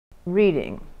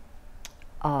reading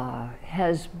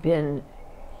has been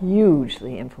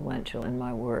hugely influential in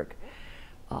my work,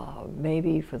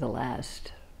 maybe for the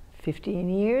last 15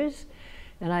 years.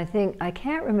 And I think, I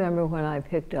can't remember when I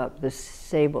picked up the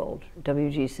Sebald,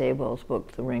 W.G. Sebald's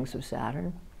book, The Rings of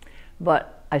Saturn,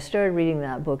 but I started reading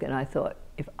that book and I thought,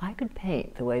 if I could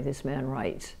paint the way this man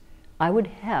writes, I would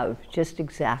have just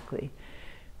exactly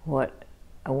what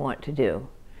I want to do.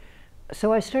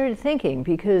 So I started thinking,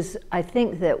 because I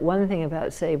think that one thing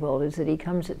about Sebald is that he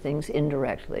comes at things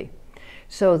indirectly,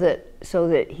 so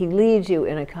that he leads you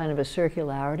in a kind of a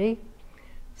circularity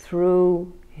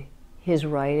through his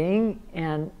writing,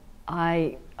 and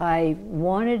I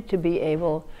wanted to be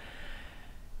able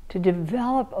to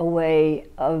develop a way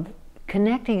of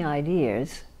connecting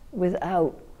ideas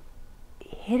without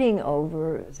hitting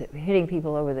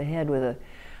people over the head with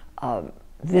a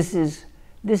this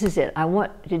is it. I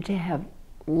wanted to have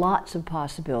lots of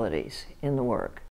possibilities in the work.